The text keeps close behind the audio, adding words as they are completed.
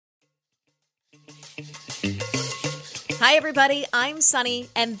Hi, everybody. I'm Sunny,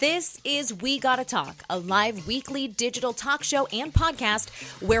 and this is We Gotta Talk, a live weekly digital talk show and podcast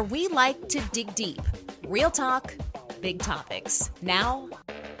where we like to dig deep. Real talk, big topics. Now,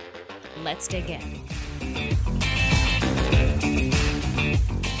 let's dig in.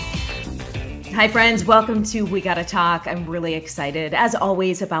 Hi, friends. Welcome to We Gotta Talk. I'm really excited, as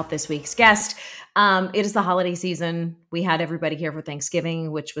always, about this week's guest. It is the holiday season. We had everybody here for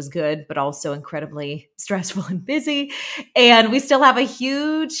Thanksgiving, which was good, but also incredibly stressful and busy. And we still have a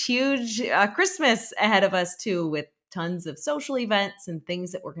huge Christmas ahead of us, too, with tons of social events and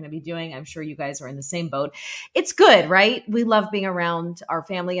things that we're going to be doing. I'm sure you guys are in the same boat. It's good, right? We love being around our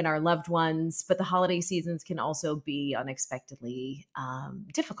family and our loved ones, but the holiday seasons can also be unexpectedly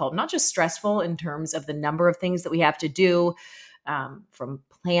difficult, not just stressful in terms of the number of things that we have to do, from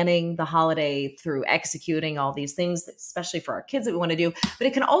planning the holiday through executing all these things, especially for our kids that we want to do. But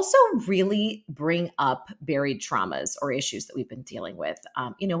it can also really bring up buried traumas or issues that we've been dealing with.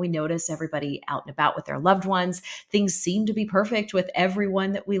 We notice everybody out and about with their loved ones. Things seem to be perfect with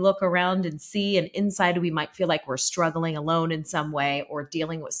everyone that we look around and see. And inside, we might feel like we're struggling alone in some way or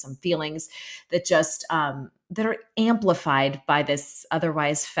dealing with some feelings that just that are amplified by this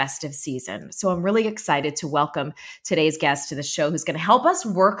otherwise festive season. So I'm really excited to welcome today's guest to the show, who's going to help us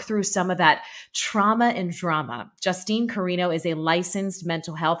work through some of that trauma and drama. Justine Carino is a licensed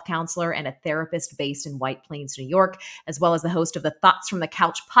mental health counselor and a therapist based in White Plains, New York, as well as the host of the Thoughts from the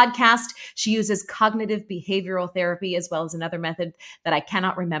Couch podcast. She uses cognitive behavioral therapy, as well as another method that I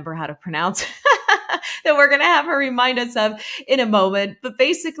cannot remember how to pronounce. That we're going to have her remind us of in a moment. But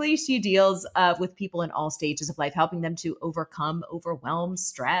basically, she deals with people in all stages of life, helping them to overcome overwhelm,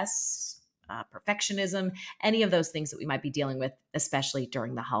 stress, perfectionism, any of those things that we might be dealing with, especially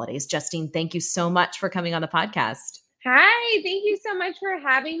during the holidays. Justine, thank you so much for coming on the podcast. Hi, thank you so much for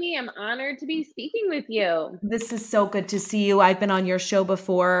having me. I'm honored to be speaking with you. This is so good to see you. I've been on your show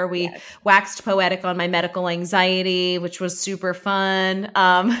before. We waxed poetic on my medical anxiety, which was super fun.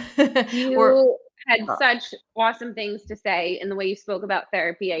 You had such awesome things to say, and the way you spoke about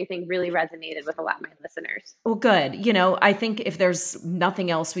therapy, I think, really resonated with a lot of my listeners. Well, good. I think if there's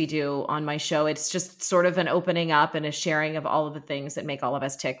nothing else we do on my show, it's just sort of an opening up and a sharing of all of the things that make all of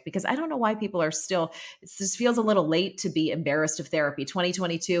us tick, because I don't know why people are still, it just feels a little late to be embarrassed of therapy.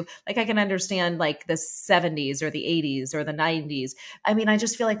 2022, like I can understand like the 70s or the 80s or the 90s. I mean, I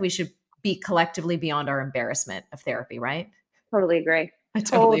just feel like we should be collectively beyond our embarrassment of therapy, right? Totally agree. I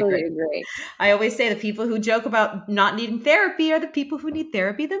totally agree. I always say the people who joke about not needing therapy are the people who need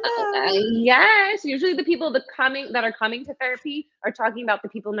therapy the most. Yes, usually the people that are coming to therapy are talking about the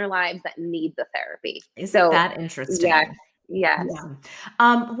people in their lives that need the therapy. Isn't that interesting? Yes.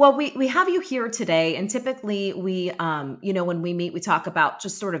 Yeah. Well, we have you here today, and typically we, when we meet, we talk about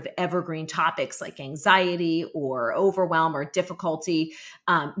just sort of evergreen topics like anxiety or overwhelm or difficulty,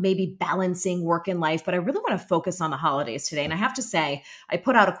 maybe balancing work and life. But I really want to focus on the holidays today. And I have to say, I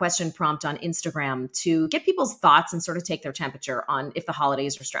put out a question prompt on Instagram to get people's thoughts and sort of take their temperature on if the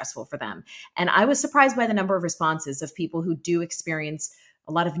holidays are stressful for them. And I was surprised by the number of responses of people who do experience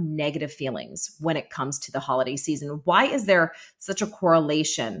a lot of negative feelings when it comes to the holiday season. Why is there such a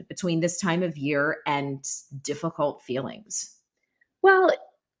correlation between this time of year and difficult feelings? Well,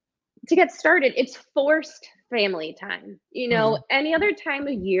 to get started, it's forced family time. Any other time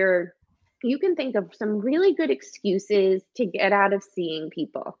of year, you can think of some really good excuses to get out of seeing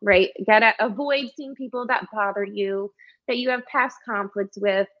people, right? Avoid seeing people that bother you, that you have past conflicts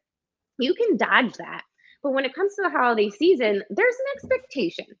with. You can dodge that. But when it comes to the holiday season, there's an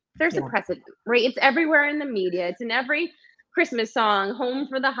expectation. There's a precedent, right? It's everywhere in the media. It's in every Christmas song, Home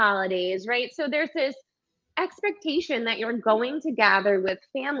for the Holidays, right? So there's this expectation that you're going to gather with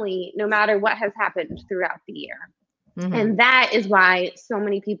family no matter what has happened throughout the year. Mm-hmm. And that is why so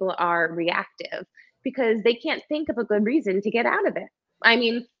many people are reactive, because they can't think of a good reason to get out of it. I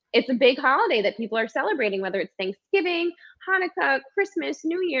mean, it's a big holiday that people are celebrating, whether it's Thanksgiving, Hanukkah, Christmas,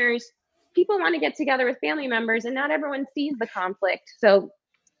 New Year's. People want to get together with family members, and not everyone sees the conflict. So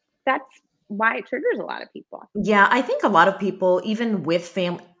that's why it triggers a lot of people. Yeah, I think a lot of people, even with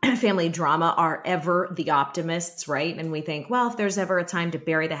family drama, are ever the optimists, right? And we think, well, if there's ever a time to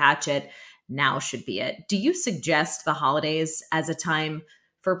bury the hatchet, now should be it. Do you suggest the holidays as a time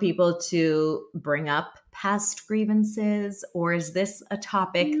for people to bring up past grievances, or is this a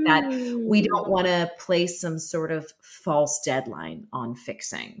topic that we don't want to place some sort of false deadline on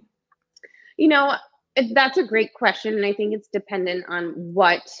fixing? That's a great question. And I think it's dependent on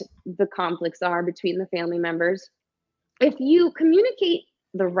what the conflicts are between the family members. If you communicate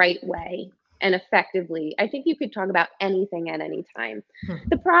the right way and effectively, I think you could talk about anything at any time. Hmm.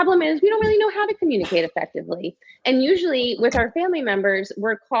 The problem is we don't really know how to communicate effectively. And usually with our family members,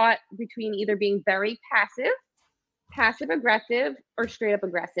 we're caught between either being very passive aggressive, or straight up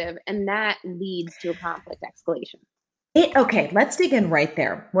aggressive. And that leads to a conflict escalation. Okay, let's dig in right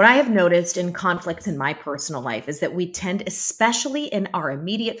there. What I have noticed in conflicts in my personal life is that we tend, especially in our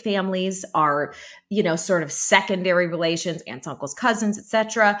immediate families, our, sort of secondary relations, aunts, uncles, cousins,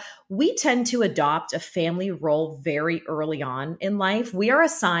 etc., we tend to adopt a family role very early on in life. We are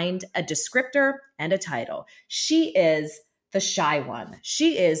assigned a descriptor and a title. She is the shy one.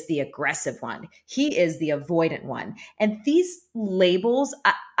 She is the aggressive one. He is the avoidant one. And these labels,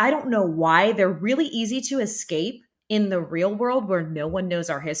 I don't know why, they're really easy to escape in the real world where no one knows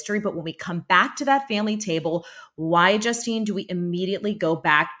our history. But when we come back to that family table, why, Justine, do we immediately go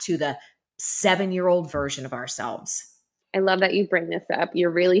back to the 7-year-old version of ourselves? I love that you bring this up.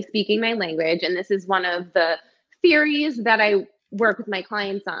 You're really speaking my language. And this is one of the theories that I work with my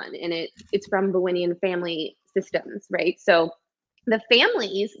clients on. And it's from Bewinian family systems, right? So the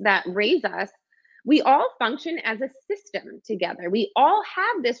families that raise us, we all function as a system together. We all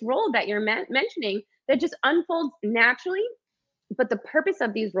have this role that you're mentioning that just unfolds naturally. But the purpose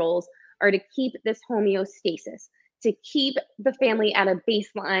of these roles are to keep this homeostasis, to keep the family at a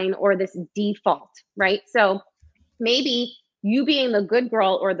baseline or this default, right? So maybe you being the good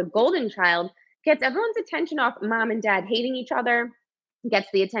girl or the golden child gets everyone's attention off mom and dad hating each other, gets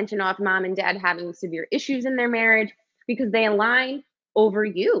the attention off mom and dad having severe issues in their marriage because they align over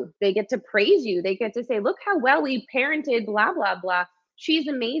you. They get to praise you. They get to say, look how well we parented, blah, blah, blah. She's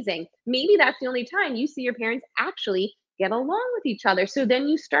amazing. Maybe that's the only time you see your parents actually get along with each other. So then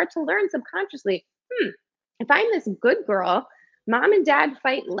you start to learn subconsciously, if I'm this good girl, mom and dad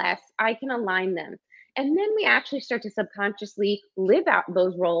fight less, I can align them. And then we actually start to subconsciously live out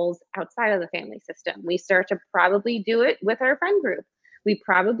those roles outside of the family system. We start to probably do it with our friend group. We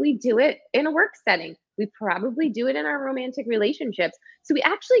probably do it in a work setting. We probably do it in our romantic relationships. So we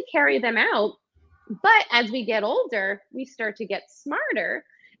actually carry them out. But as we get older, we start to get smarter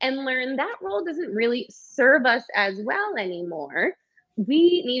and learn that role doesn't really serve us as well anymore.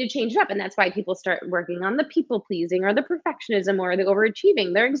 We need to change it up. And that's why people start working on the people pleasing or the perfectionism or the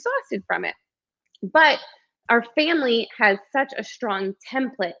overachieving. They're exhausted from it. But our family has such a strong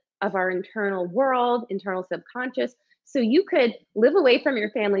template of our internal world, internal subconscious. So you could live away from your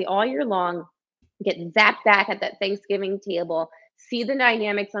family all year long, get zapped back at that Thanksgiving table, see the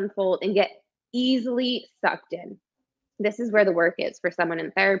dynamics unfold, and get easily sucked in. This is where the work is for someone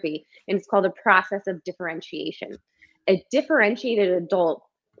in therapy, and it's called a process of differentiation. A differentiated adult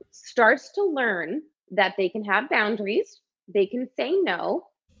starts to learn that they can have boundaries, they can say no,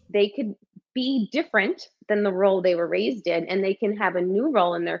 they could be different than the role they were raised in, and they can have a new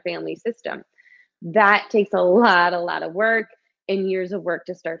role in their family system. That takes a lot of work and years of work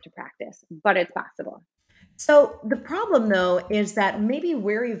to start to practice, but it's possible. So the problem though is that maybe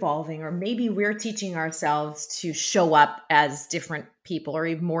we're evolving or maybe we're teaching ourselves to show up as different people or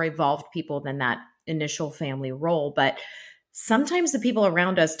even more evolved people than that initial family role. But sometimes the people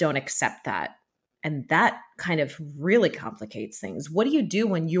around us don't accept that. And that kind of really complicates things. What do you do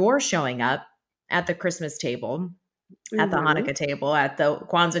when you're showing up at the Christmas table, at the Mhm. Hanukkah table, at the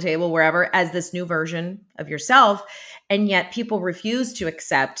Kwanzaa table, wherever, as this new version of yourself? And yet people refuse to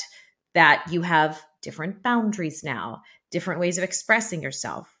accept that you have different boundaries now, different ways of expressing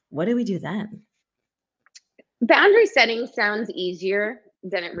yourself. What do we do then? Boundary setting sounds easier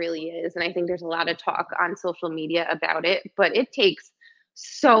than it really is. And I think there's a lot of talk on social media about it, but it takes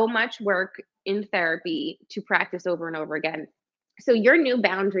so much work in therapy to practice over and over again. So, your new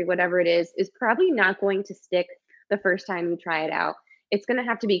boundary, whatever it is probably not going to stick the first time you try it out. It's going to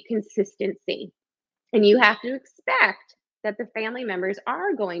have to be consistency. And you have to expect that the family members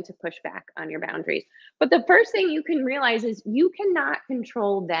are going to push back on your boundaries. But the first thing you can realize is you cannot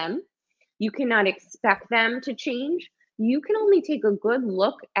control them, you cannot expect them to change. You can only take a good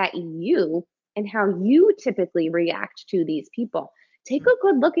look at you and how you typically react to these people. Take a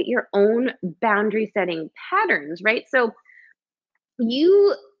good look at your own boundary setting patterns, right? So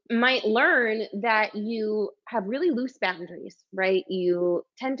you might learn that you have really loose boundaries, right? You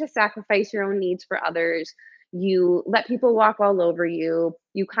tend to sacrifice your own needs for others. You let people walk all over you.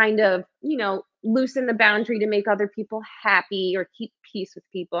 You kind of, loosen the boundary to make other people happy or keep peace with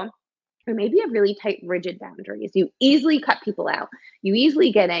people, or maybe you have really tight, rigid boundaries. You easily cut people out. You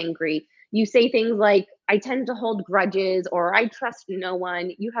easily get angry. You say things like, I tend to hold grudges, or I trust no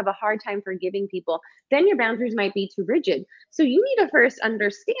one. You have a hard time forgiving people. Then your boundaries might be too rigid. So you need to first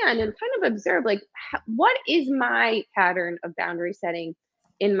understand and kind of observe, like, what is my pattern of boundary setting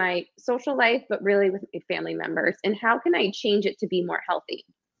in my social life, but really with my family members? And how can I change it to be more healthy?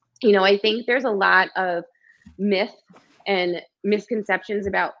 I think there's a lot of myth and misconceptions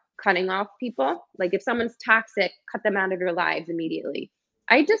about cutting off people. Like if someone's toxic, cut them out of your lives immediately.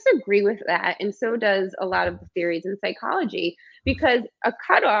 I disagree with that. And so does a lot of the theories in psychology, because a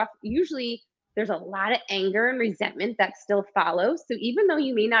cutoff usually there's a lot of anger and resentment that still follows. So even though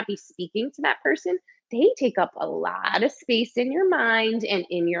you may not be speaking to that person, they take up a lot of space in your mind and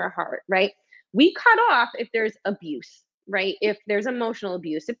in your heart, right? We cut off if there's abuse, right? If there's emotional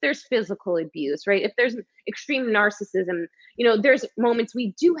abuse, if there's physical abuse, right? If there's extreme narcissism, there's moments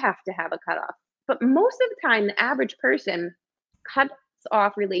we do have to have a cutoff. But most of the time, the average person cuts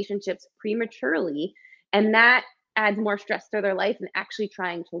off relationships prematurely, and that adds more stress to their life than actually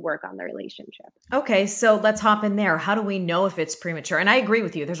trying to work on the relationship. Okay, so let's hop in there. How do we know if it's premature? And I agree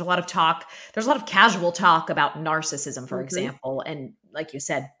with you. There's a lot of talk, there's a lot of casual talk about narcissism, for Hmm. example, and like you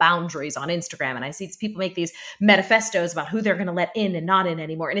said, boundaries on Instagram. And I see people make these manifestos about who they're going to let in and not in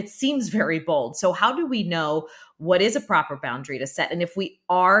anymore. And it seems very bold. So, how do we know what is a proper boundary to set and if we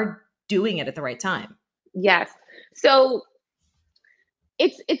are doing it at the right time? Yes. So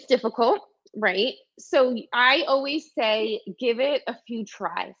it's difficult, right? So I always say give it a few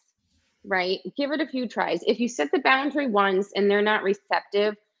tries, right? Give it a few tries. If you set the boundary once and they're not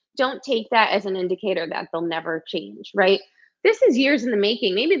receptive, don't take that as an indicator that they'll never change, right? This is years in the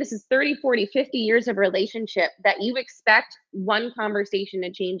making. Maybe this is 30, 40, 50 years of relationship that you expect one conversation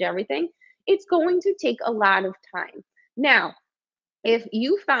to change everything. It's going to take a lot of time. Now, if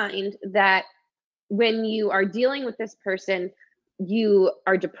you find that when you are dealing with this person, you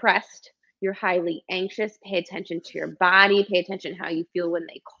are depressed, you're highly anxious, pay attention to your body, pay attention how you feel when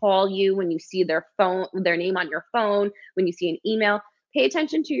they call you, when you see their name on your phone, when you see an email. Pay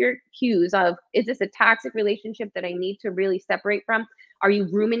attention to your cues of, is this a toxic relationship that I need to really separate from? Are you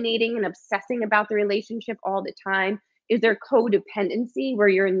ruminating and obsessing about the relationship all the time? Is there codependency where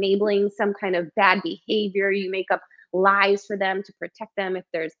you're enabling some kind of bad behavior? You make up lies for them to protect them if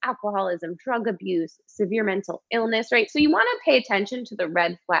there's alcoholism, drug abuse, severe mental illness, right? So you want to pay attention to the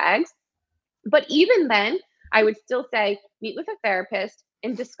red flags. But even then, I would still say meet with a therapist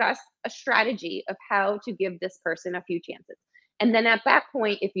and discuss a strategy of how to give this person a few chances. And then at that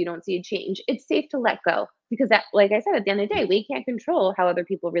point, if you don't see a change, it's safe to let go, because that, like I said, at the end of the day, we can't control how other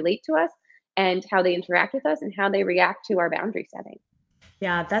people relate to us and how they interact with us and how they react to our boundary setting.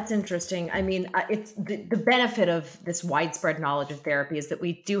 Yeah, that's interesting. I mean, it's the benefit of this widespread knowledge of therapy is that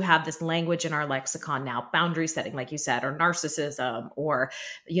we do have this language in our lexicon now, boundary setting, like you said, or narcissism or,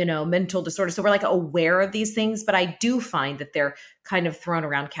 mental disorder. So we're like aware of these things, but I do find that they're kind of thrown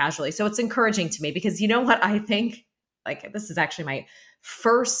around casually. So it's encouraging to me because you know what I think? Like, this is actually my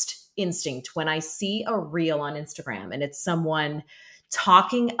first instinct when I see a reel on Instagram and it's someone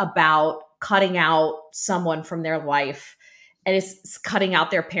talking about cutting out someone from their life and is cutting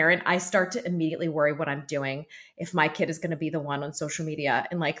out their parent, I start to immediately worry what I'm doing if my kid is going to be the one on social media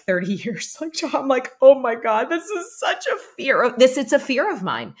in like 30 years. Like, I'm like, oh my God, this is such a fear of this. It's a fear of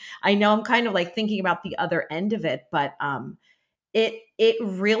mine. I know I'm kind of like thinking about the other end of it, but it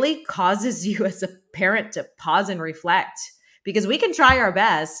really causes you as a parent to pause and reflect because we can try our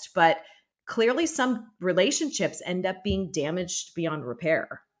best, but clearly some relationships end up being damaged beyond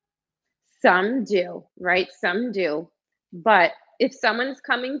repair. Some do, right? Some do. But if someone's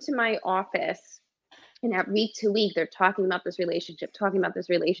coming to my office and at week to week they're talking about this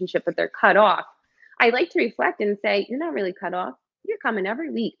relationship, but they're cut off, I like to reflect and say, you're not really cut off. You're coming every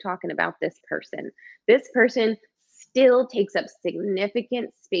week talking about this person. This person still takes up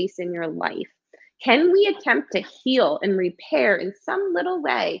significant space in your life. Can we attempt to heal and repair in some little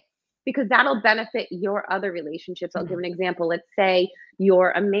way? Because that'll benefit your other relationships. I'll give Mhm. an example. Let's say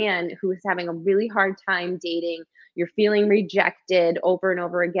you're a man who is having a really hard time dating, you're feeling rejected over and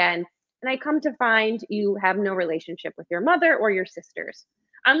over again. And I come to find you have no relationship with your mother or your sisters.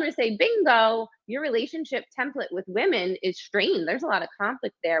 I'm going to say, bingo, your relationship template with women is strained. There's a lot of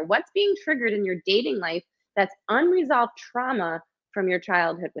conflict there. What's being triggered in your dating life that's unresolved trauma from your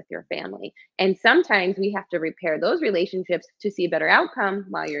childhood with your family? And sometimes we have to repair those relationships to see a better outcome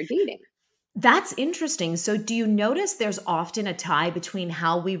while you're dating. That's interesting. So, do you notice there's often a tie between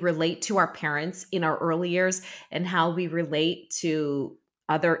how we relate to our parents in our early years and how we relate to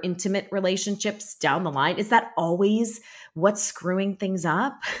other intimate relationships down the line? Is that always what's screwing things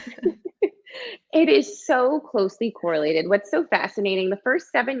up? It is so closely correlated. What's so fascinating, the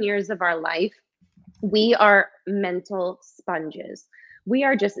first 7 years of our life, we are mental sponges. We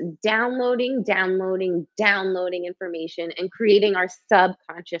are just downloading, downloading, downloading information and creating our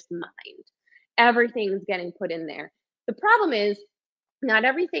subconscious mind. Everything's getting put in there. The problem is not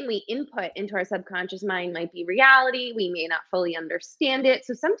everything we input into our subconscious mind might be reality. We may not fully understand it.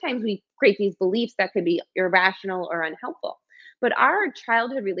 So sometimes we create these beliefs that could be irrational or unhelpful. But our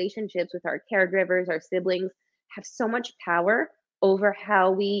childhood relationships with our caregivers, our siblings, have so much power over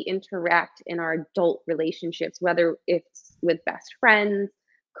how we interact in our adult relationships, whether it's with best friends,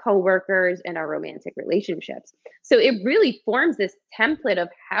 coworkers, and our romantic relationships. So it really forms this template of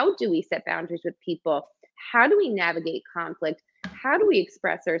how do we set boundaries with people? How do we navigate conflict? How do we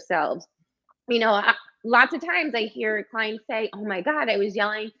express ourselves? Lots of times I hear clients say, "Oh my God, I was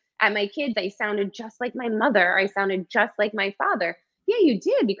yelling at my kids. I sounded just like my mother. I sounded just like my father." Yeah, you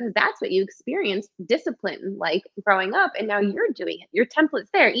did because that's what you experienced discipline like growing up. And now you're doing it. Your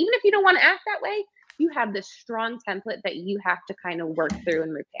template's there. Even if you don't want to act that way, you have this strong template that you have to kind of work through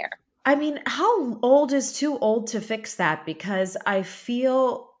and repair. I mean, how old is too old to fix that? Because I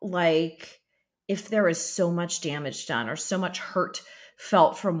feel like if there is so much damage done or so much hurt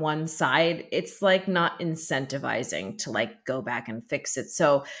felt from one side, it's like not incentivizing to like go back and fix it.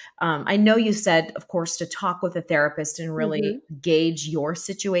 So I know you said, of course, to talk with a therapist and really Hmm. gauge your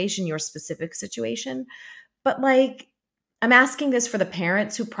situation, your specific situation. But like, I'm asking this for the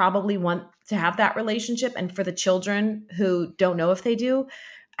parents who probably want to have that relationship and for the children who don't know if they do.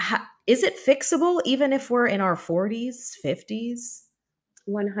 Is it fixable even if we're in our 40s, 50s?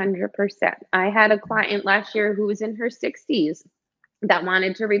 100%. I had a client last year who was in her 60s that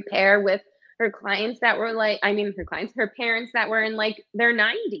wanted to repair with her clients that were like, I mean, her clients, her parents that were in like their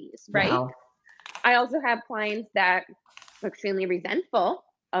 90s, right? Wow. I also have clients that are extremely resentful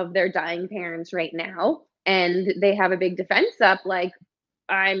of their dying parents right now. And they have a big defense up, like,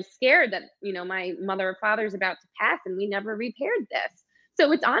 I'm scared that, my mother or father is about to pass and we never repaired this.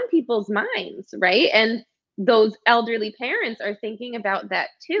 So it's on people's minds, right? And those elderly parents are thinking about that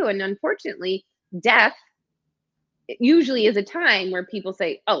too. And unfortunately, death usually is a time where people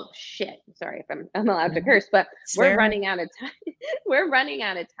say, "Oh shit." Sorry if I'm allowed to Mhm. curse, but we're Swear. running out of time. We're running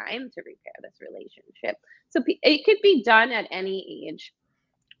out of time to repair this relationship. So it could be done at any age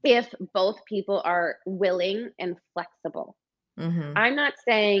if both people are willing and flexible. Mhm. I'm not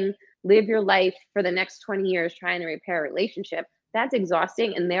saying live your life for the next 20 years trying to repair a relationship. That's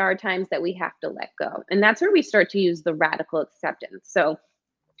exhausting. And there are times that we have to let go. And that's where we start to use the radical acceptance. So,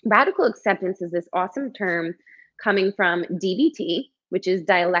 radical acceptance is this awesome term coming from DBT, which is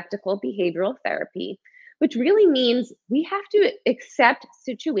dialectical behavioral therapy, which really means we have to accept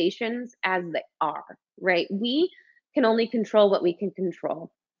situations as they are, right? We can only control what we can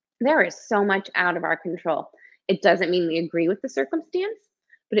control. There is so much out of our control. It doesn't mean we agree with the circumstance,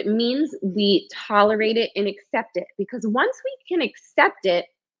 but it means we tolerate it and accept it because once we can accept it,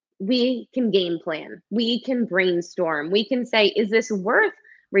 we can game plan, we can brainstorm, we can say, is this worth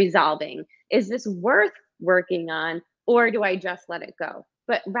resolving? Is this worth working on? Or do I just let it go?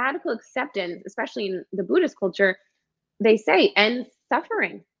 But radical acceptance, especially in the Buddhist culture, they say end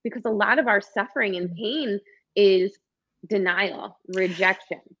suffering because a lot of our suffering and pain is denial,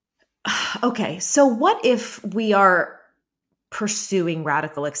 rejection. Okay, so what if we are pursuing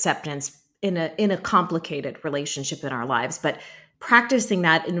radical acceptance in a complicated relationship in our lives, but practicing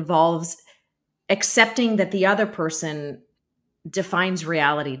that involves accepting that the other person defines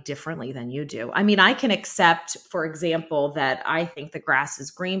reality differently than you do. I mean, I can accept, for example, that I think the grass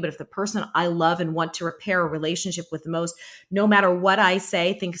is green, but if the person I love and want to repair a relationship with the most, no matter what I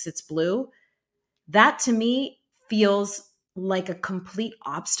say, thinks it's blue, that to me feels like a complete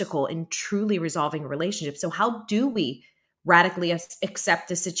obstacle in truly resolving a relationship. So, how do we radically accept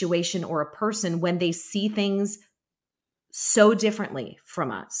a situation or a person when they see things so differently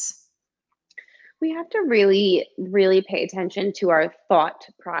from us? We have to really, really pay attention to our thought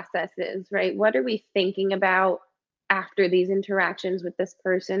processes, right? What are we thinking about after these interactions with this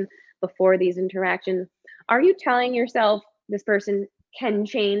person, before these interactions? Are you telling yourself this person can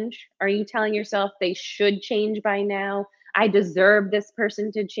change? Are you telling yourself they should change by now? I deserve this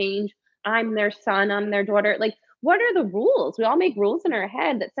person to change. I'm their son, I'm their daughter. Like, what are the rules? We all make rules in our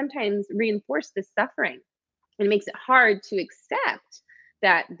head that sometimes reinforce this suffering and it makes it hard to accept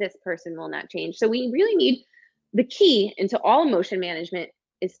that this person will not change. So we really need the key into all emotion management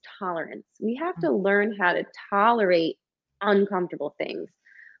is tolerance. We have to learn how to tolerate uncomfortable things.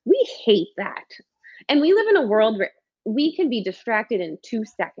 We hate that. And we live in a world where we can be distracted in 2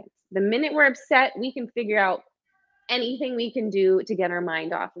 seconds. The minute we're upset, we can figure out anything we can do to get our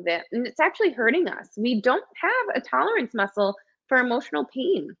mind off of it. And it's actually hurting us. We don't have a tolerance muscle for emotional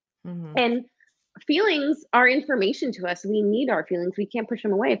pain. Mhm. And feelings are information to us. We need our feelings. We can't push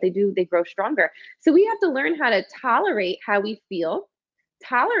them away. If they do, they grow stronger. So we have to learn how to tolerate how we feel,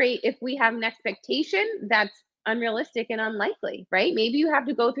 tolerate if we have an expectation that's unrealistic and unlikely, right? Maybe you have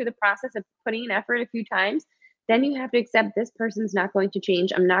to go through the process of putting an effort a few times. Then you have to accept this person's not going to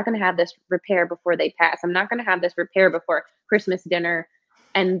change. I'm not going to have this repair before they pass. I'm not going to have this repair before Christmas dinner.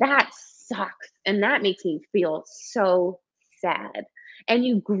 And that sucks. And that makes me feel so sad. And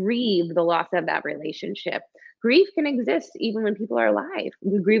you grieve the loss of that relationship. Grief can exist even when people are alive.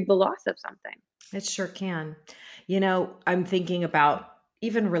 We grieve the loss of something. It sure can. I'm thinking about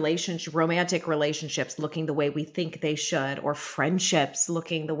even romantic relationships looking the way we think they should, or friendships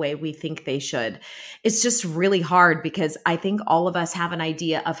looking the way we think they should. It's just really hard because I think all of us have an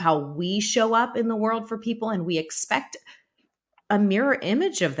idea of how we show up in the world for people, and we expect a mirror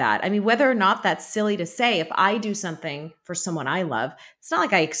image of that. I mean, whether or not that's silly to say, if I do something for someone I love, it's not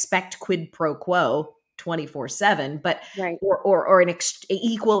like I expect quid pro quo 24/7, but Right. or an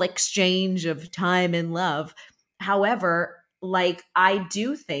equal exchange of time and love. However, like, I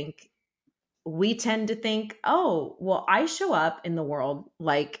do think we tend to think, oh, well, I show up in the world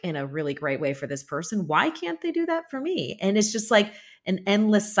like in a really great way for this person. Why can't they do that for me? And it's just like an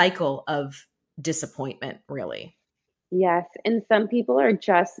endless cycle of disappointment, really. Yes, and some people are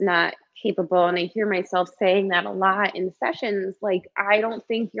just not capable, and I hear myself saying that a lot in sessions, like, "I don't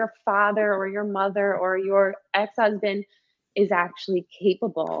think your father or your mother or your ex-husband is actually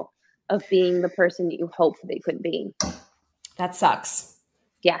capable of being the person that you hope they could be." That sucks.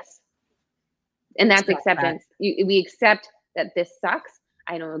 Yes, and that's Stop that. acceptance. We accept that this sucks,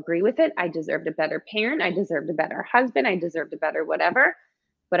 I don't agree with it, I deserved a better parent, I deserved a better husband, I deserved a better whatever,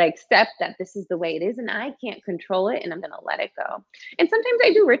 but I accept that this is the way it is and I can't control it and I'm going to let it go. And sometimes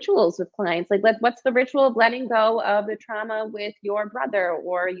I do rituals with clients. Like, what's the ritual of letting go of the trauma with your brother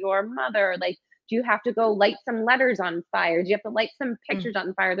or your mother? Like, do you have to go light some letters on fire? Do you have to light some Mm. pictures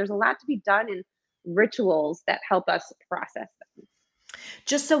on fire? There's a lot to be done in rituals that help us process them.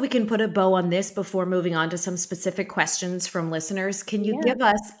 Just so we can put a bow on this before moving on to some specific questions from listeners, can you Yeah. give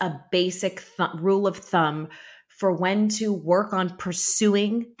us a basic rule of thumb for when to work on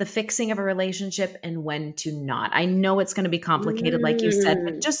pursuing the fixing of a relationship and when to not? I know it's going to be complicated, like you said,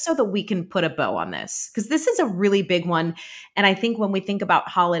 but Mm. just so that we can put a bow on this, because this is a really big one. And I think when we think about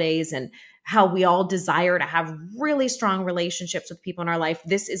holidays and how we all desire to have really strong relationships with people in our life,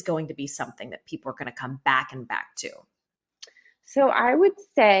 this is going to be something that people are going to come back and back to. So I would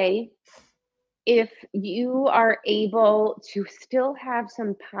say if you are able to still have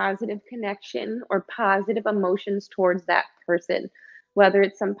some positive connection or positive emotions towards that person, whether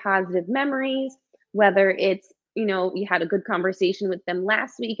it's some positive memories, whether it's, you had a good conversation with them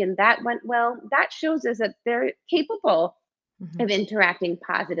last week and that went well, that shows us that they're capable Mhm. of interacting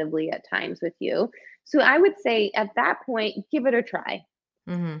positively at times with you. So I would say at that point, give it a try.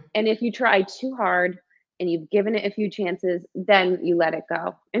 Mhm. And if you try too hard and you've given it a few chances, then you let it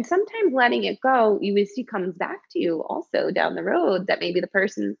go. And sometimes letting it go, you will see comes back to you also down the road that maybe the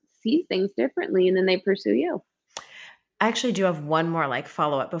person sees things differently and then they pursue you. I actually do have one more like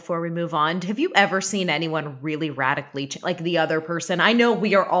follow-up before we move on. Have you ever seen anyone really radically like the other person? I know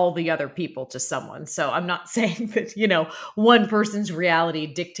we are all the other people to someone. So I'm not saying that, one person's reality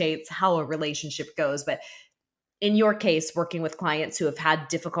dictates how a relationship goes, but in your case, working with clients who have had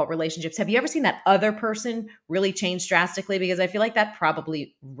difficult relationships, have you ever seen that other person really change drastically? Because I feel like that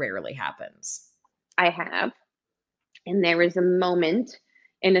probably rarely happens. I have. And there was a moment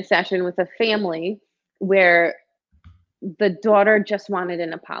in a session with a family where the daughter just wanted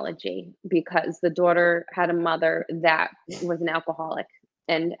an apology because the daughter had a mother that was an alcoholic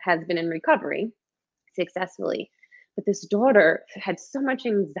and has been in recovery successfully. But this daughter had so much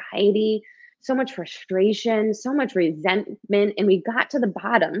anxiety, so much frustration, so much resentment. And we got to the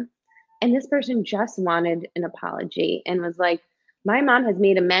bottom, and this person just wanted an apology and was like, my mom has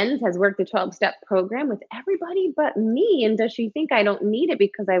made amends, has worked the 12-step program with everybody but me. And does she think I don't need it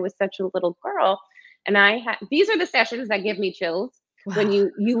because I was such a little girl? And these are the sessions that give me chills when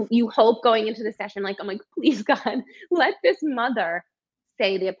Wow. you hope going into the session, like, I'm like, please God, let this mother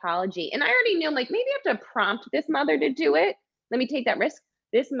say the apology. And I already knew, I'm like, maybe I have to prompt this mother to do it. Let me take that risk.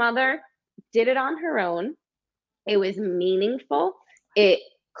 This mother did it on her own. It was meaningful. It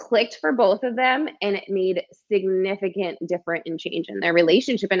clicked for both of them and it made significant different and change in their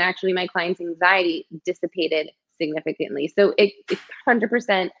relationship. And actually my client's anxiety dissipated significantly. So it's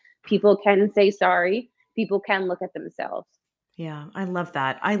 100% people can say sorry. People can look at themselves. Yeah, I love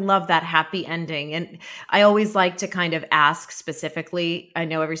that. I love that happy ending. And I always like to kind of ask specifically. I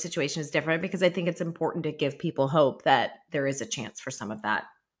know every situation is different because I think it's important to give people hope that there is a chance for some of that.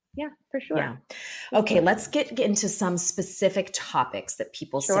 Yeah, for Yeah. sure. For Okay, sure. let's get into some specific topics that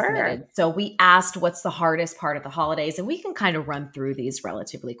people Sure. submitted. So we asked what's the hardest part of the holidays, and we can kind of run through these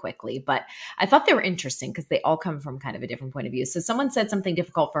relatively quickly, but I thought they were interesting because they all come from kind of a different point of view. So someone said something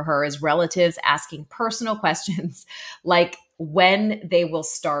difficult for her is relatives asking personal questions like when they will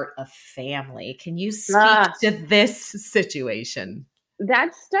start a family. Can you speak Ah, to this situation?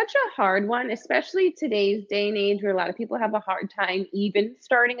 that's such a hard one, especially today's day and age where a lot of people have a hard time even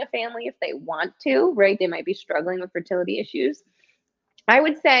starting a family if they want to, right? They might be struggling with fertility issues. I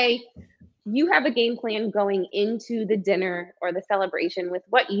would say you have a game plan going into the dinner or the celebration with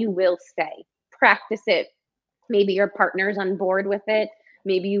what you will say. Practice it. Maybe your partner's on board with it.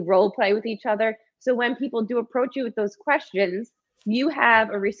 Maybe you role play with each other. So when people do approach you with those questions, you have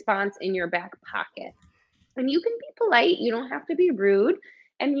a response in your back pocket. And you can be polite, you don't have to be rude,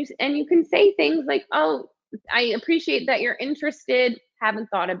 and you can say things like, "Oh, I appreciate that you're interested, haven't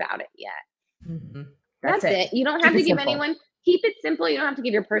thought about it yet." Mhm. That's That's it. it. You don't Keep have it to give simple. anyone keep it simple, you don't have to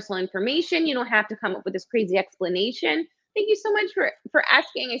give your personal information, you don't have to come up with this crazy explanation. "Thank you so much for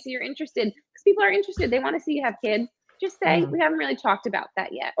asking, I see you're interested," because people are interested, they wanna see you have kids. Just say, Mhm. "We haven't really talked about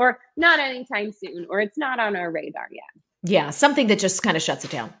that yet," or "Not anytime soon," or "It's not on our radar yet." Yeah, something that just kind of shuts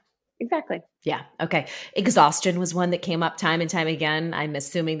it down. Exactly. Yeah. Okay. Exhaustion was one that came up time and time again. I'm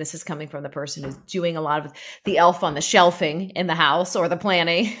assuming this is coming from the person who's doing a lot of the elf on the shelving in the house or the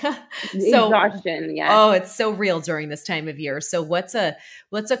planning. So, Exhaustion, yes. oh, it's so real during this time of year. So, what's a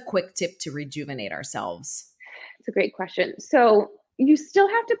quick tip to rejuvenate ourselves? It's a great question. So you still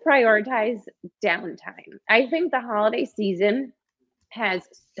have to prioritize downtime. I think the holiday season has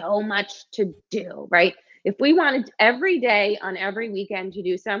so much to do, right? If we wanted every day on every weekend to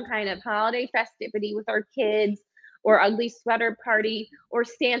do some kind of holiday festivity with our kids, or ugly sweater party, or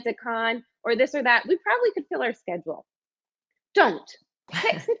Santa Con, or this or that, we probably could fill our schedule. Don't.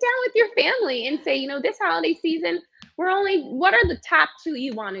 Sit down with your family and say, this holiday season, what are the top two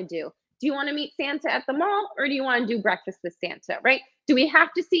you want to do? Do you want to meet Santa at the mall or do you want to do breakfast with Santa, right? Do we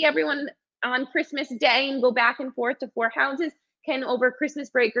have to see everyone on Christmas Day and go back and forth to four houses? Can over Christmas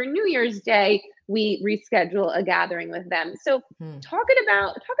break or New Year's Day we reschedule a gathering with them? So Hmm. talk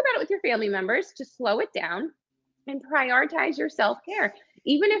about it with your family members to slow it down and prioritize your self-care.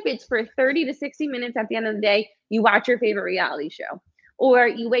 Even if it's for 30 to 60 minutes at the end of the day, you watch your favorite reality show. Or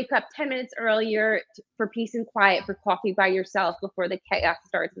you wake up 10 minutes earlier for peace and quiet for coffee by yourself before the chaos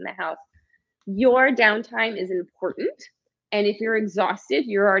starts in the house. Your downtime is important. And if you're exhausted,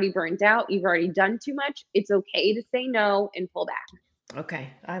 you're already burnt out, you've already done too much, it's okay to say no and pull back. Okay,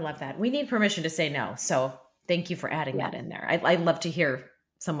 I love that. We need permission to say no. So thank you for adding that Yes, in there. I love to hear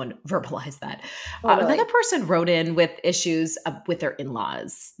someone verbalize that. Another totally. person wrote in with issues with their in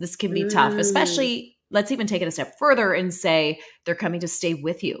laws. This can be tough, Mm, especially let's even take it a step further and say they're coming to stay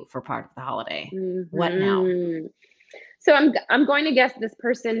with you for part of the holiday. What now? mhm. So I'm going to guess this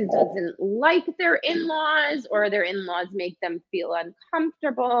person doesn't like their in-laws or their in-laws make them feel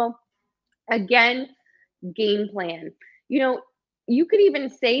uncomfortable. Again, game plan. You know, you could even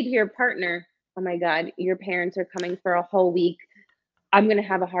say to your partner, "Oh my god, your parents are coming for a whole week. I'm going to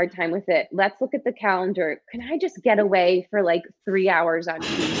have a hard time with it. Let's look at the calendar. Can I just get away for like 3 hours on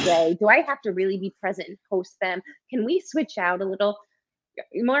Tuesday? Do I have to really be present and host them? Can we switch out a little?"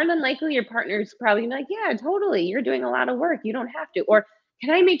 More than likely your partner's probably like, "Yeah, totally. You're doing a lot of work. You don't have to." Or,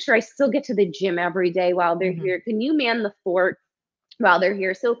 "Can I make sure I still get to the gym every day while they're Mhm. here? Can you man the fort while they're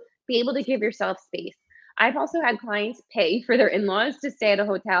here?" So be able to give yourself space. I've also had clients pay for their in-laws to stay at a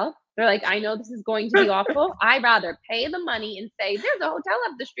hotel. They're like, "I know this is going to be awful. I'd rather pay the money and say, there's a hotel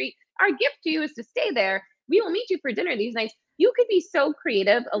up the street. Our gift to you is to stay there. We will meet you for dinner these nights." You could be so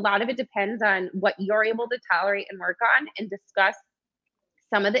creative. A lot of it depends on what you're able to tolerate and work on and discuss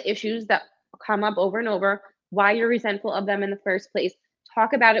some of the issues that come up over and over, why you're resentful of them in the first place.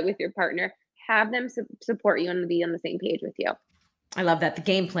 Talk about it with your partner. Have them support you and be on the same page with you. I love that. The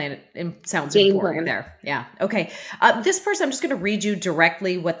game plan sounds Game important plan. there. Yeah. Okay. This person, I'm just going to read you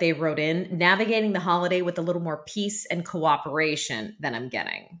directly what they wrote in navigating the holiday with a little more peace and cooperation than I'm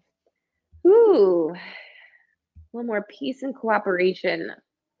getting. Ooh, a little more peace and cooperation.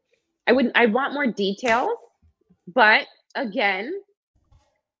 I want more details, but again,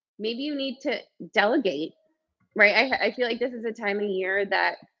 maybe you need to delegate, right? I feel like this is a time of year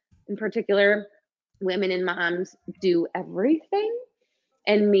that, in particular, women and moms do everything.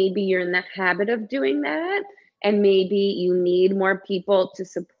 And maybe you're in the habit of doing that. And maybe you need more people to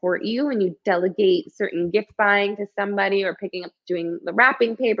support you and you delegate certain gift buying to somebody or picking up doing the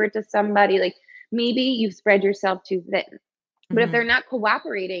wrapping paper to somebody. Like maybe you've spread yourself too thin. But if they're Hmm. not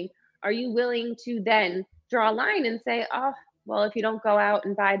cooperating, are you willing to then draw a line and say, "Oh, Well, if you don't go out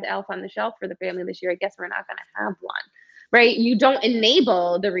and buy the elf on the shelf for the family this year, I guess we're not going to have one. Right? You don't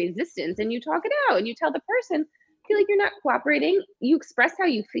enable the resistance, and you talk it out and you tell the person, I feel like you're not cooperating. You express how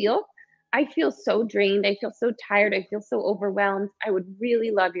you feel. I feel so drained. I feel so tired. I feel so overwhelmed. I would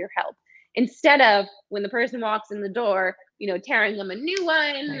really love your help. Instead of when the person walks in the door, tearing them a new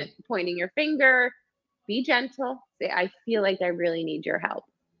one, Right. pointing your finger, be gentle. Say, I feel like I really need your help.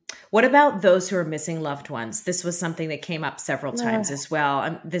 What about those who are missing loved ones? This was something that came up several times Ugh. as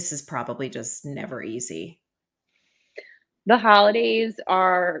well. This is probably just never easy. The holidays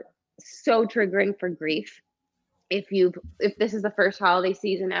are so triggering for grief. If this is the first holiday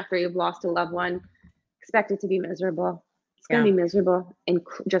season after you've lost a loved one, expect it to be miserable. It's going to Yeah. be miserable, and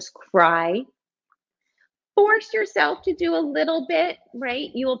just cry. Force yourself to do a little bit, right?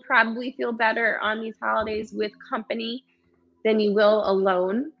 You will probably feel better on these holidays with company than you will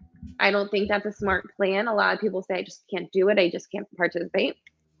alone. I don't think that's a smart plan. A lot of people say, I just can't do it. I just can't participate.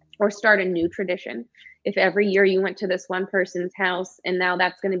 Or start a new tradition. If every year you went to this one person's house and now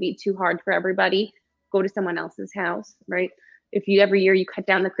that's going to be too hard for everybody, go to someone else's house, right? If you every year you cut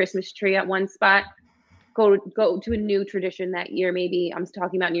down the Christmas tree at one spot, go to a new tradition that year. Maybe I'm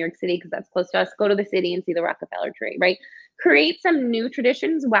talking about New York City because that's close to us. Go to the city and see the Rockefeller tree, right? Create some new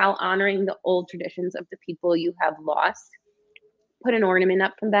traditions while honoring the old traditions of the people you have lost. Put an ornament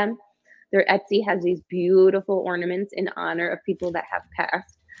up for them. Their Etsy has these beautiful ornaments in honor of people that have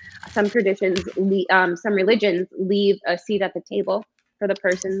passed. Some religions leave a seat at the table for the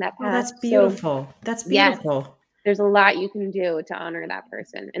person that Oh, that's passed. So beautiful. That's yes, beautiful. there's a lot you can do to honor that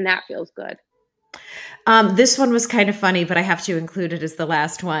person, and that feels good. This one was kind of funny, but I have to include it as the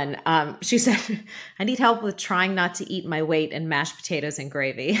last one. She said, I need help with trying not to eat my weight in mashed potatoes and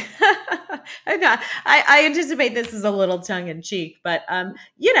gravy. I anticipate this is a little tongue in cheek, but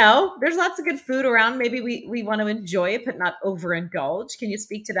there's lots of good food around. Maybe we want to enjoy it, but not overindulge. Can you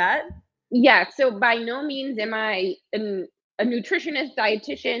speak to that? Yeah, so by no means am I a nutritionist,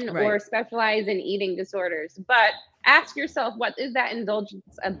 dietitian, or Right. specialize in eating disorders, but ask yourself, what is that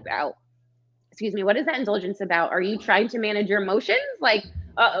indulgence about? Excuse me, what is that indulgence about? Are you trying to manage your emotions? Like,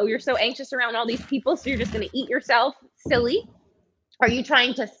 oh, you're so anxious around all these people, so you're just going to eat yourself silly? Are you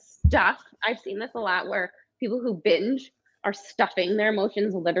trying to stuff? I've seen this a lot where people who binge are stuffing their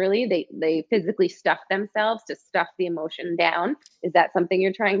emotions literally. They physically stuff themselves to stuff the emotion down. Is that something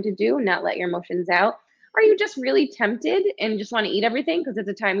you're trying to do? Not let your emotions out? Are you just really tempted and just want to eat everything because it's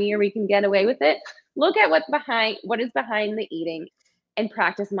a time of year we can get away with it? Look at what is behind the eating and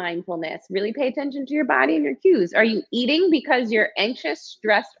practice mindfulness. Really pay attention to your body and your cues. Are you eating because you're anxious,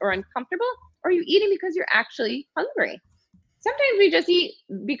 stressed, or uncomfortable? Or are you eating because you're actually hungry? Sometimes we just eat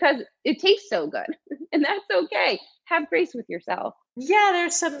because it tastes so good, and that's okay. Have grace with yourself. Yeah,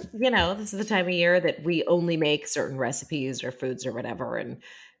 there's some, this is the time of year that we only make certain recipes or foods or whatever. And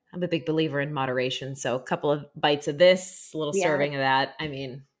I'm a big believer in moderation. So a couple of bites of this, a little Yes, serving of that. I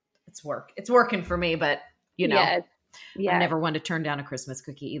mean, it's working for me, but yes, I'm yes. never one to turn down a Christmas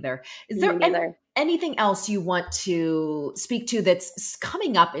cookie either. Is Me there neither. anything else you want to speak to that's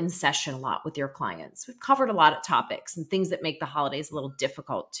coming up in session a lot with your clients? We've covered a lot of topics and things that make the holidays a little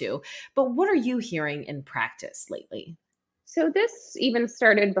difficult too. But what are you hearing in practice lately? So this even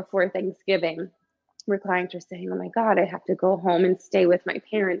started before Thanksgiving, where clients are saying, "Oh my God, I have to go home and stay with my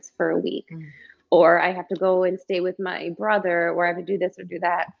parents for a week, Mm. or I have to go and stay with my brother, or I have to do this or do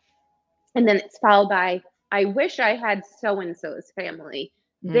that." And then it's followed by, I wish I had so and so's family.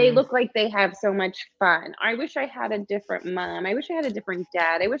 They Mm. look like they have so much fun. I wish I had a different mom. I wish I had a different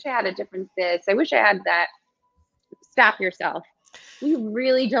dad. I wish I had a different this. I wish I had that. Stop yourself. We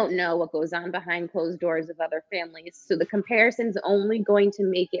really don't know what goes on behind closed doors of other families. So the comparison's only going to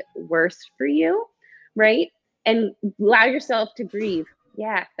make it worse for you, right? And allow yourself to grieve.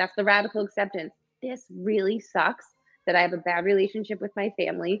 Yeah, that's the radical acceptance. This really sucks that I have a bad relationship with my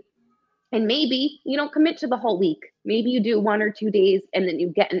family. And maybe you don't commit to the whole week. Maybe you do 1 or 2 days and then you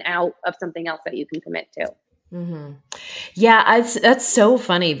get an out of something else that you can commit to. Hmm. Yeah, that's so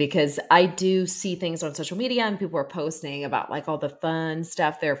funny because I do see things on social media and people are posting about like all the fun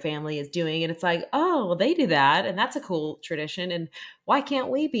stuff their family is doing. And it's like, oh, well, they do that. And that's a cool tradition. And why can't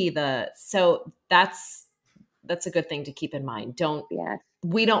we be so that's a good thing to keep in mind. Yes,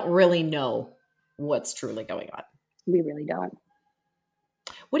 We don't really know what's truly going on. we really don't.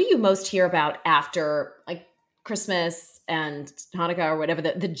 What do you most hear about after like Christmas and Hanukkah or whatever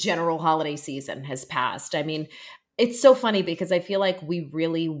the general holiday season has passed? I mean, it's so funny because I feel like we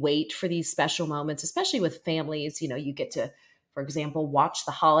really wait for these special moments, especially with families. You get to, for example, watch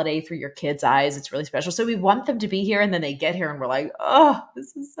the holiday through your kids' eyes. It's really special. So we want them to be here and then they get here and we're like, oh,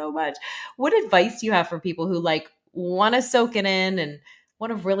 this is so much. What advice do you have for people who like want to soak it in and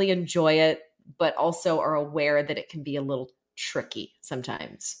want to really enjoy it, but also are aware that it can be a little tricky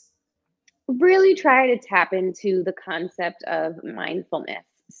sometimes. Really try to tap into the concept of mindfulness.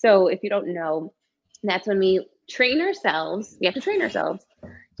 So if you don't know, that's when we have to train ourselves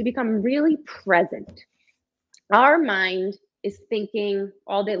to become really present. Our mind is thinking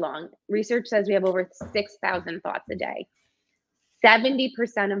all day long. Research says we have over 6,000 thoughts a day.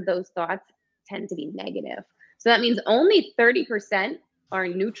 70% of those thoughts tend to be negative. So that means only 30% are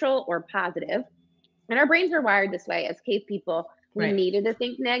neutral or positive. And our brains are wired this way. As cave people, we Right. needed to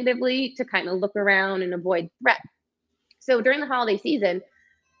think negatively to kind of look around and avoid threat. So during the holiday season,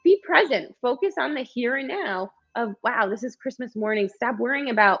 be present, focus on the here and now of, wow, this is Christmas morning. Stop worrying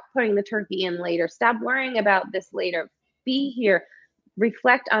about putting the turkey in later. Stop worrying about this later. Be here,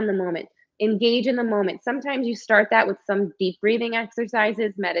 reflect on the moment, engage in the moment. Sometimes you start that with some deep breathing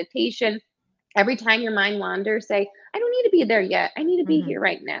exercises, meditation. Every time your mind wanders, say, I don't need to be there yet. I need to be Hmm. here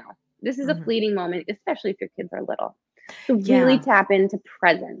right now. This is a Hmm. fleeting moment, especially if your kids are little. So really Yeah. tap into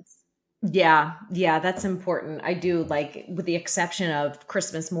presence. Yeah, yeah, that's important. I do, like, with the exception of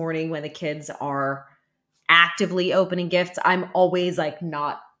Christmas morning when the kids are actively opening gifts, I'm always like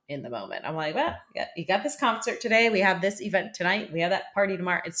not in the moment. I'm like, well, you got this concert today. We have this event tonight. We have that party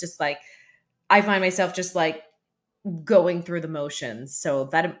tomorrow. It's just like I find myself just like going through the motions. So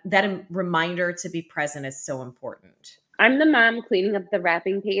that reminder to be present is so important. I'm the mom cleaning up the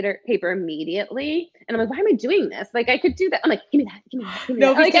wrapping paper immediately. And I'm like, why am I doing this? Like, I could do that. I'm like, give me that, give me that, give me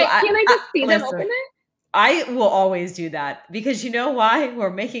No, that. me Like, too. can't I just see them Listen, open it? I will always do that because you know why? We're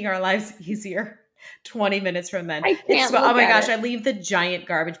making our lives easier. 20 minutes from then. I It's, can't oh look my at gosh, it. I leave the giant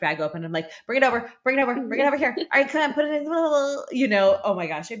garbage bag open. I'm like, bring it over, bring it over, bring it over here. All right, come on, put it in. You know, oh my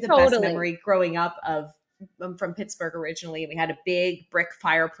gosh, I have the best Totally. memory growing up of, I'm from Pittsburgh originally, and we had a big brick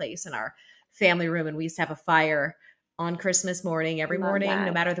fireplace in our family room, and we used to have a fire on Christmas morning, every Love morning, no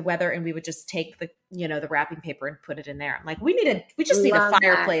that. matter the weather, and we would just take the wrapping paper and put it in there. I'm like, we just need a Love that.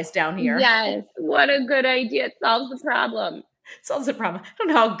 fireplace down here. Yes. What a good idea. It solves the problem. Solves the problem. I don't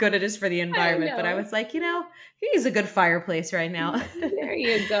know how good it is for the I environment, but I know. was like, you use a good fireplace right now. There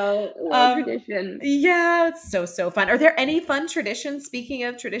you go. A little um, tradition. yeah, it's so fun. Are there any fun traditions? Speaking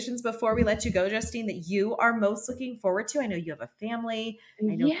of traditions, before we let you go, Justine, that you are most looking forward to? I know you have a family.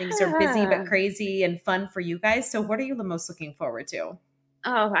 I know things are busy but Yeah. crazy and fun for you guys. So, what are you the most looking forward to?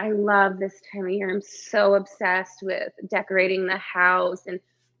 Oh, I love this time of year. I'm so obsessed with decorating the house, and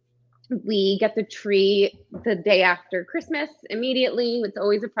we get the tree the day after Christmas immediately. It's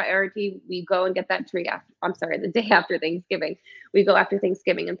always a priority. We go and get that tree after, I'm sorry, the day after Thanksgiving. We go after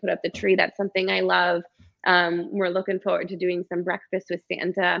Thanksgiving and put up the tree. That's something I love. We're looking forward to doing some breakfast with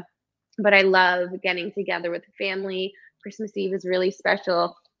Santa, but I love getting together with the family. Christmas Eve is really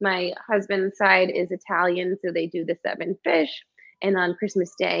special. My husband's side is Italian, so they do the seven fish. And on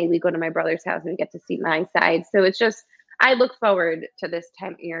Christmas Day, we go to my brother's house and we get to see my side. So it's just, I look forward to this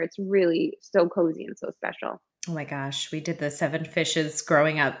time of year. It's really so cozy and so special. Oh my gosh, we did the seven fishes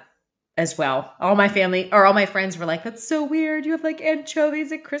growing up as well. All my family or all my friends were like, that's so weird. You have like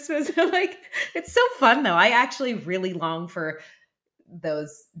anchovies at Christmas. I'm like, it's so fun though. I actually really long for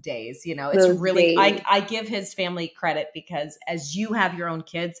those days. It's Those really, days. I give his family credit because as you have your own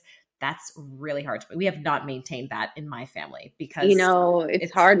kids, that's really hard. We have not maintained that in my family because It's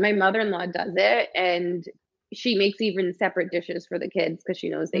it's, hard. My mother-in-law does it, and she makes even separate dishes for the kids because she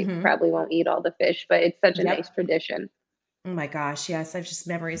knows they mhm. probably won't eat all the fish, but it's such a nice Yep. tradition. Oh my gosh, yes. I've just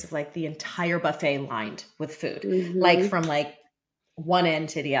memories of like the entire buffet lined with food, like Hmm. from like one end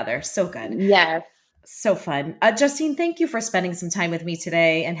to the other. So good. Yes, So fun. Justine, thank you for spending some time with me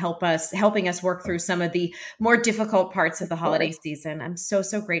today and helping us work through some of the more difficult parts of of the holiday course. season. I'm so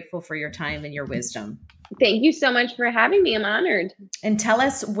grateful for your time and your wisdom. Thank you so much for having me. I'm honored. And tell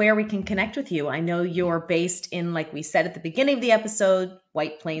us where we can connect with you. I know you're based in, like we said at the beginning of the episode,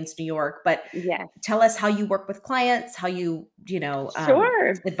 White Plains, New York, but Yes. tell us how you work with clients, how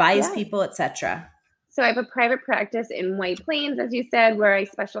Sure. advise Yeah. people, etc. So I have a private practice in White Plains, as you said, where I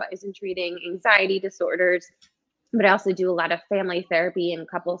specialize in treating anxiety disorders, but I also do a lot of family therapy and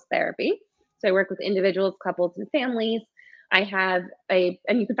couples therapy. So I work with individuals, couples, and families. And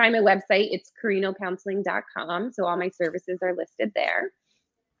you can find my website, it's carinocounseling.com. So all my services are listed there.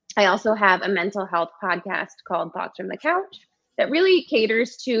 I also have a mental health podcast called Thoughts from the Couch that really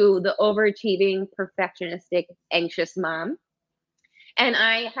caters to the overachieving, perfectionistic, anxious mom. And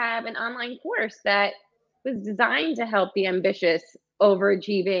I have an online course that was designed to help the ambitious,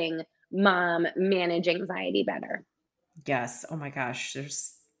 overachieving mom manage anxiety better. Yes. Oh my gosh.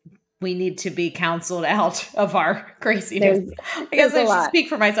 There's we need to be counseled out of our craziness. I guess I should speak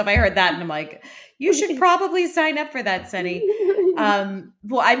for myself. I heard that and I'm like, you should probably sign up for that, Sunny.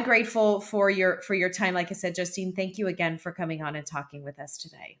 Well, I'm grateful for your time. Like I said, Justine, thank you again for coming on and talking with us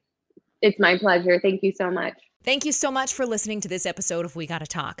today. It's my pleasure. Thank you so much. Thank you so much for listening to this episode of We Gotta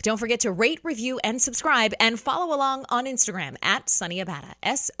Talk. Don't forget to rate, review, and subscribe, and follow along on Instagram at Sunny Abatta,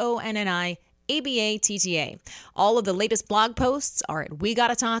 SONNIABATTA. All of the latest blog posts are at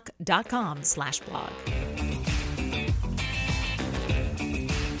wegottatalk.com/blog.